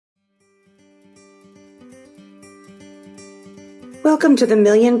Welcome to the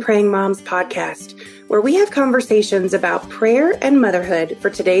Million Praying Moms podcast, where we have conversations about prayer and motherhood for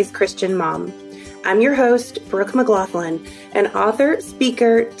today's Christian mom. I'm your host, Brooke McLaughlin, an author,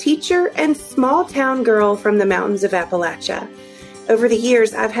 speaker, teacher, and small town girl from the mountains of Appalachia. Over the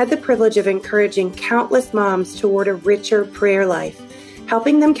years, I've had the privilege of encouraging countless moms toward a richer prayer life,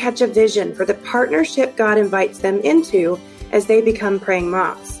 helping them catch a vision for the partnership God invites them into as they become praying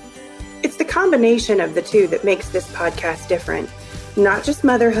moms. It's the combination of the two that makes this podcast different. Not just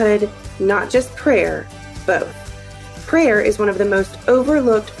motherhood, not just prayer, both. Prayer is one of the most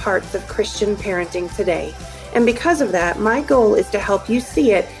overlooked parts of Christian parenting today. And because of that, my goal is to help you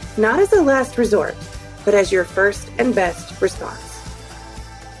see it not as a last resort, but as your first and best response.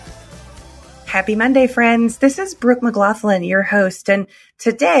 Happy Monday, friends. This is Brooke McLaughlin, your host. And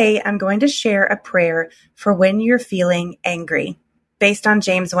today I'm going to share a prayer for when you're feeling angry, based on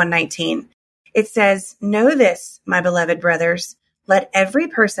James 1:19. It says, "Know this, my beloved brothers, let every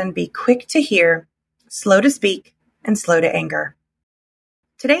person be quick to hear, slow to speak, and slow to anger."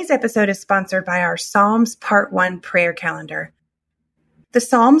 Today's episode is sponsored by our Psalms Part 1 prayer calendar. The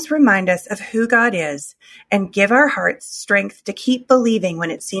Psalms remind us of who God is and give our hearts strength to keep believing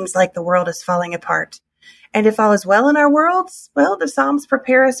when it seems like the world is falling apart. And if all is well in our worlds, well, the Psalms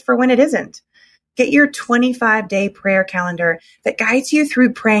prepare us for when it isn't. Get your 25-day prayer calendar that guides you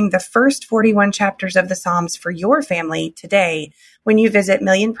through praying the first 41 chapters of the Psalms for your family today when you visit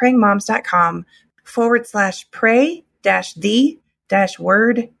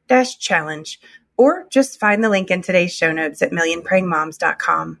millionprayingmoms.com/pray-the-word-challenge, or just find the link in today's show notes at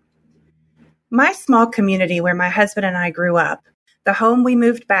millionprayingmoms.com. My small community where my husband and I grew up, the home we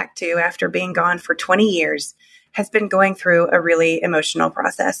moved back to after being gone for 20 years, has been going through a really emotional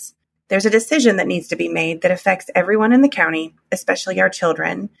process. There's a decision that needs to be made that affects everyone in the county, especially our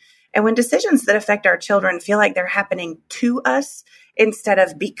children. And when decisions that affect our children feel like they're happening to us instead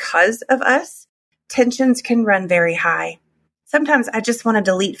of because of us, tensions can run very high. Sometimes I just want to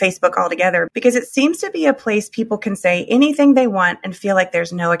delete Facebook altogether because it seems to be a place people can say anything they want and feel like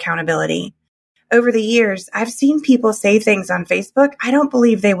there's no accountability. Over the years, I've seen people say things on Facebook I don't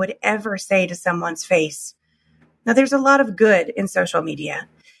believe they would ever say to someone's face. Now, there's a lot of good in social media.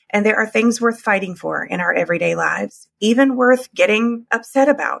 And there are things worth fighting for in our everyday lives, even worth getting upset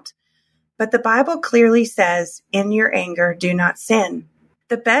about. But the Bible clearly says, in your anger, do not sin.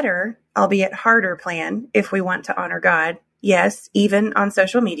 The better, albeit harder plan, if we want to honor God, yes, even on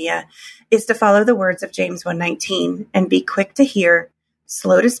social media, is to follow the words of James 1:19 and be quick to hear,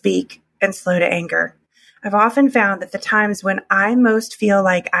 slow to speak, and slow to anger. I've often found that the times when I most feel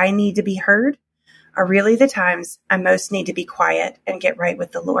like I need to be heard are really the times I most need to be quiet and get right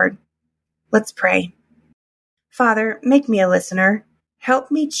with the Lord. Let's pray. Father, make me a listener. Help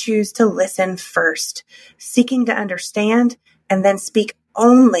me choose to listen first, seeking to understand, and then speak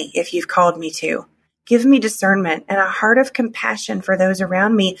only if you've called me to. Give me discernment and a heart of compassion for those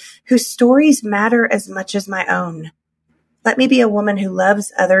around me whose stories matter as much as my own. Let me be a woman who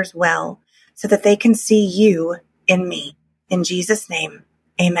loves others well so that they can see you in me. In Jesus' name,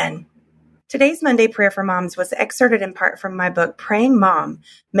 amen. Today's Monday Prayer for Moms was excerpted in part from my book, Praying Mom,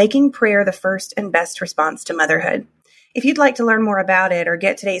 Making Prayer the First and Best Response to Motherhood. If you'd like to learn more about it or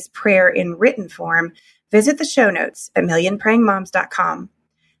get today's prayer in written form, visit the show notes at millionprayingmoms.com.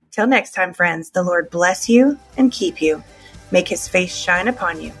 Till next time, friends, the Lord bless you and keep you. Make his face shine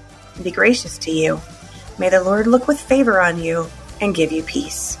upon you and be gracious to you. May the Lord look with favor on you and give you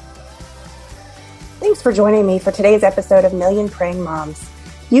peace. Thanks for joining me for today's episode of Million Praying Moms.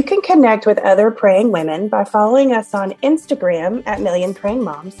 You can connect with other praying women by following us on Instagram at Million Praying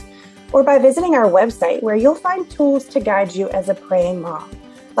Moms, or by visiting our website where you'll find tools to guide you as a praying mom,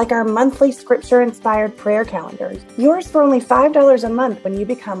 like our monthly scripture-inspired prayer calendars, yours for only $5 a month when you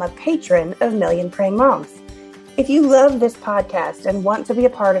become a patron of Million Praying Moms. If you love this podcast and want to be a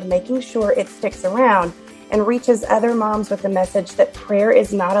part of making sure it sticks around and reaches other moms with the message that prayer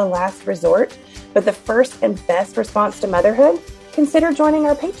is not a last resort, but the first and best response to motherhood, consider joining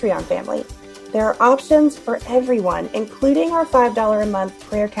our Patreon family. There are options for everyone, including our $5 a month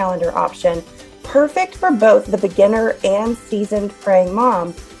prayer calendar option, perfect for both the beginner and seasoned praying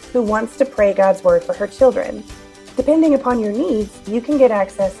mom who wants to pray God's word for her children. Depending upon your needs, you can get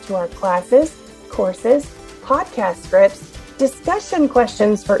access to our classes, courses, podcast scripts, discussion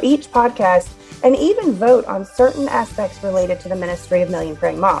questions for each podcast, and even vote on certain aspects related to the ministry of Million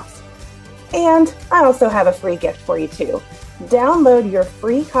Praying Moms. And I also have a free gift for you too. Download your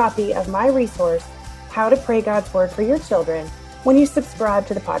free copy of my resource, How to Pray God's Word for Your Children, when you subscribe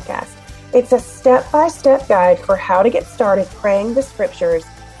to the podcast. It's a step-by-step guide for how to get started praying the scriptures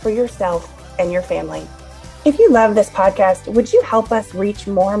for yourself and your family. If you love this podcast, would you help us reach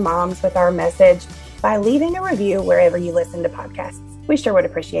more moms with our message by leaving a review wherever you listen to podcasts? We sure would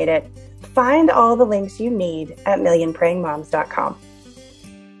appreciate it. Find all the links you need at millionprayingmoms.com.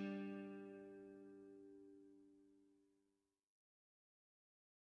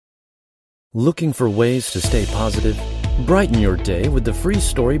 Looking for ways to stay positive? Brighten your day with the Free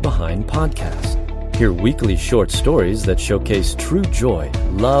Story Behind podcast. Hear weekly short stories that showcase true joy,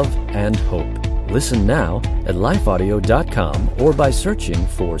 love, and hope. Listen now at lifeaudio.com or by searching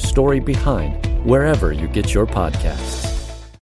for Story Behind wherever you get your podcasts.